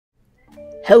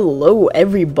Hello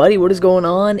everybody, what is going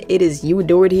on? It is you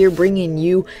Adored here bringing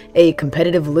you a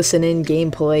competitive listen-in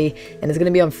gameplay, and it's going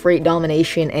to be on Freight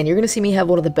Domination, and you're going to see me have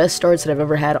one of the best starts that I've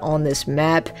ever had on this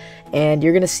map, and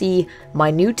you're going to see my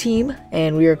new team,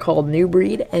 and we are called New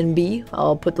Breed NB.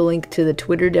 I'll put the link to the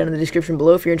Twitter down in the description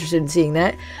below if you're interested in seeing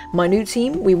that. My new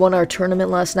team, we won our tournament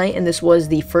last night, and this was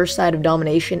the first side of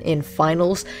Domination in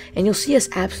finals, and you'll see us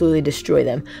absolutely destroy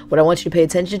them. What I want you to pay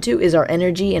attention to is our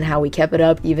energy and how we kept it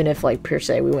up, even if, like, per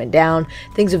se, we went down,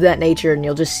 things of that nature, and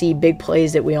you'll just see big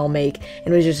plays that we all make,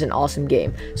 and it was just an awesome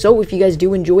game. So if you guys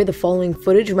do enjoy the following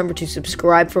footage, remember to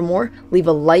subscribe for more, leave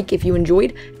a like if you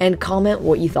enjoyed, and comment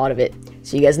what you thought of it.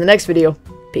 See you guys in the next video.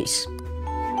 Peace.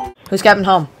 Who's Captain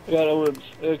Home? I got Owens,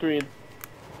 green.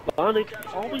 Onyx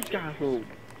always got home.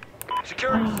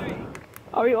 Security.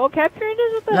 Are we all capturing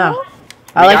this with the No. hell?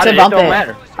 I like to bump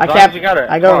it.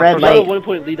 I go red light. We got a 1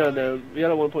 point lead on them. We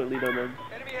got a 1 point lead on them.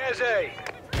 Enemy has A.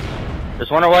 There's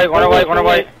one away, one away, one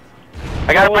away.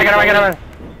 I got him, I got him.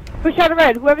 Push out of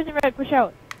red. Whoever's in red, push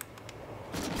out.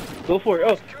 Go for it.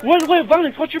 Oh, wait,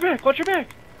 Onyx, watch your back, watch your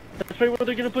back. That's right where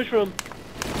they're gonna push from.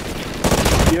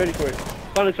 Be ready for it.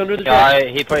 Onyx under the Yeah,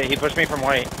 he pushed me from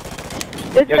white.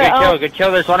 Yo, good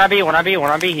kill. There's one on B, one on B, one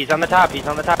on B. He's on the top, he's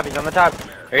on the top, he's on the top.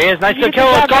 There he is, nice good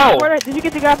kill, let's go! Did you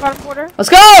get the guy bottom quarter? Let's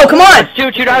go! Come on!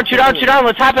 Shoot down,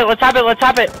 let's tap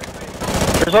it.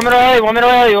 There's one middle alley, one middle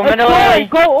alley.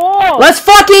 Go all! Let's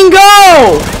fucking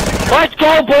go! Let's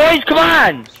go, boys, come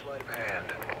on! Yeah,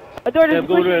 I'm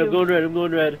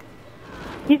going red.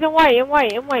 He's in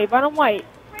white, bottom white.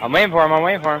 I'm waiting for him.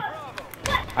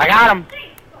 I got him.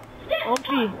 On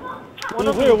B.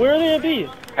 Where are they at B?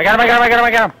 I got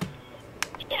him.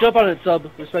 Jump on it, sub,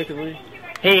 respectively.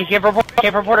 Hey, camp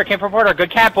reporter.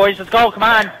 Good cat, boys, let's go, come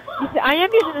on. I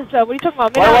am using this sub. What are you talking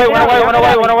about?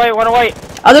 One away.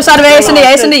 Other side of A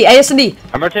S and D.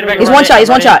 I'm rotating back. He's one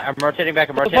shot. I'm rotating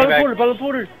back. Bottom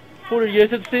porter, you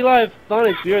guys have to stay alive.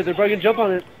 Onyx, they're probably gonna jump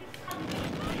on it.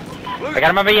 I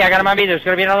got him on B. There's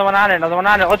gonna be another one on it.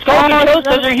 Let's go,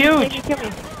 those are huge.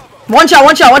 One shot.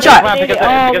 Come on, pick up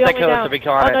that kill. It's a big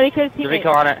kill on it. It's a big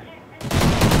kill on it.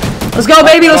 Let's go,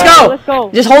 baby, let's go.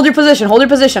 Just hold your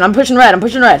position. I'm pushing red.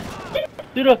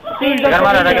 Dude, I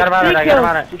got him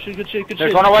on it. Good shit.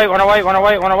 There's one away. I'm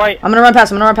gonna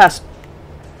run past.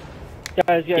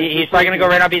 Guys. He's probably gonna go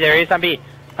right on B. There he is on B.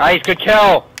 Nice, good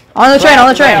kill. On the train.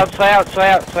 Slay out.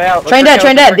 Train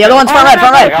dead. The other one's front red.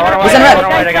 He's in red.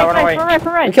 I got one away.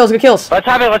 Good kills. Let's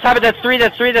have it.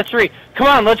 That's three. Come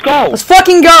on, let's go. Let's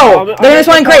fucking go. They're gonna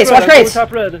spawn in crates. Watch crates.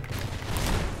 Top red.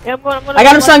 Yeah, I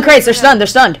got him stunned crates. They're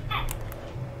stunned.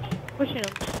 Pushing him.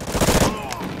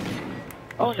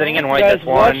 I'm sitting in white. Guys, That's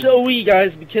one. watch the OE,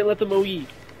 guys. We can't let them OE.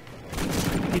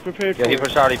 Be prepared for he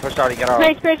pushed out. Get off.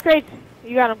 Crates.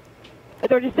 You got him.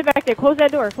 Just sit back there. Close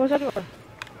that door. I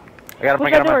got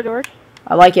him. Door.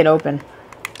 I like it open.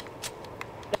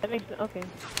 That makes it okay.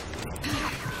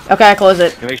 Okay, I close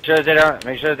it. Make sure they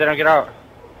don't get out.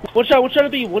 One shot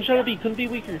of B. Couldn't be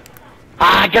weaker.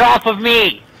 Ah, get off of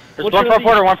me! There's one for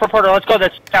porter. Let's go.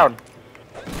 That's down.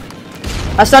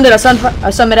 I stunned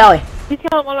mid alley. He's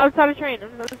killing him on the other side of the train.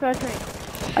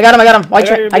 I got him. White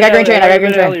train. I got green train.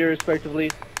 Respectively.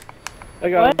 I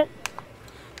got him.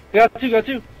 Got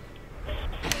two.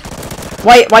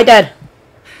 White dead.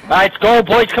 Let's go,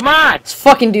 boys. Come on. Let's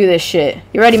fucking do this shit.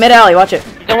 You ready? Mid alley. Watch it.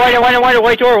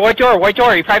 White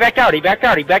door. He probably backed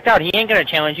out. He ain't gonna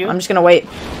challenge you. I'm just gonna wait.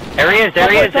 There he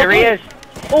is.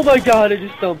 Oh my god, I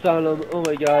just dumped on him. Oh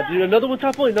my god, dude. Another one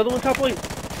top point.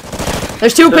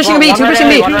 There's two pushing B. Green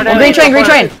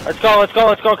train. Let's go.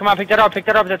 Come on, pick that up.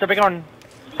 That's a big one.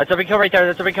 That's a big kill right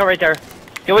there.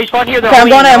 Yo, we spawned here. Okay, I'm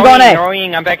going A.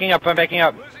 I'm backing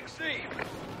up.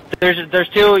 There's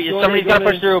two. Somebody's gonna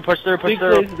push through.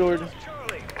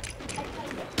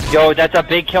 Yo, that's a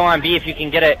big kill on B if you can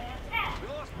get it.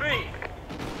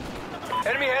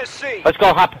 Enemy has C. Let's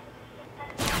go, hop.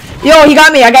 Yo, he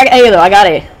got me. I got A though. I got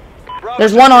A.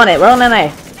 There's one on it. We're on an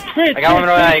A. I got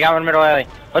one middle alley.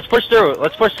 Let's push through.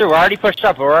 We're already pushed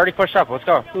up. Let's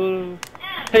go.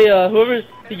 Hey, whoever's...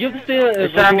 You have to stay...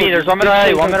 It's on B. There's one middle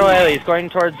alley. He's going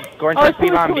towards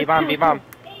B-bomb.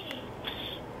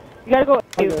 You gotta go.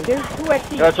 There's two at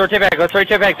C. Let's rotate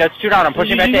back. That's two down. I'm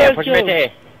pushing back to A.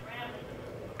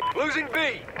 Losing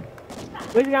B.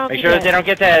 Make sure that they don't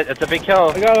get that. That's a big kill.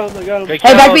 I got him. Hey,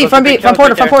 back B. Front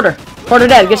porter. Porter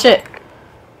dead. Good shit.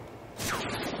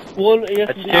 One,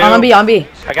 On B.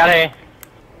 I got A.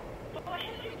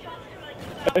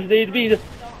 B.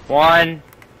 One.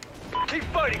 Keep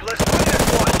fighting. Let's win this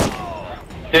one.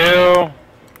 Two.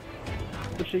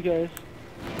 Push you guys.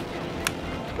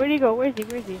 Where'd he go? Where's he?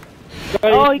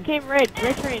 Oh, he came red.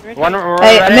 Red train. One,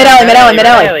 Hey, mid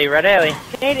alley. Red alley.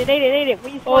 Nade it.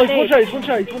 When you Oh, spawn, he's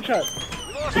nade. one shot.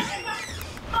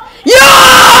 Yo!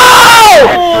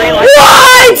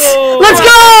 What? Let's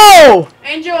go!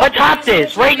 Angel. Let's hop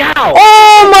this right now.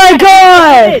 Oh my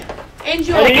god!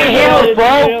 Angel. They can handle it,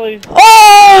 bro.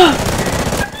 Oh!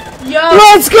 Yo.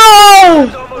 Let's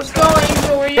go! Let's go,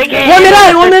 Angel. We're They using can't One mid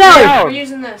alley, one mid alley. We're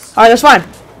using this. Alright, that's fine.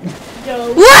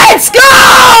 Yo. Let's go!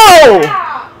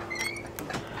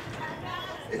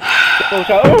 Oh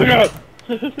shot. Oh god.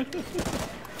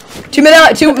 Two mid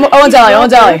alley, Owen's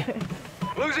alley.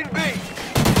 Losing B.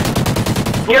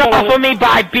 Get off of me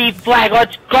by B flag.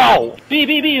 Let's go.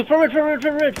 B. For red.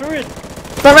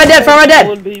 Front right dead.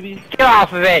 One baby. Get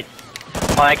off of it.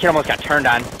 Oh, that kid almost got turned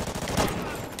on.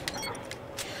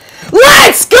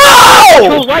 Let's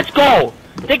go! Dude, let's go.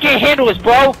 They can't handle us,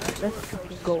 bro.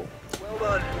 Go. Well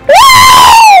done.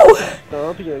 Woo!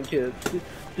 Stop young kids.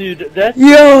 Dude, that's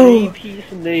Yo!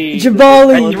 3-piece nade.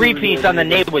 Jabali. That 3-piece on the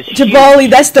nade was huge. Jabali,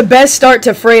 that's the best start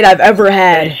to Freight I've ever That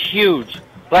had. is huge.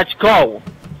 Let's go.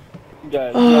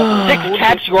 Guys, 6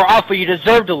 taps you were off, but you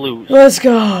deserve to lose. Let's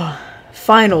go.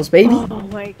 Finals, baby. Oh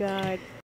my god.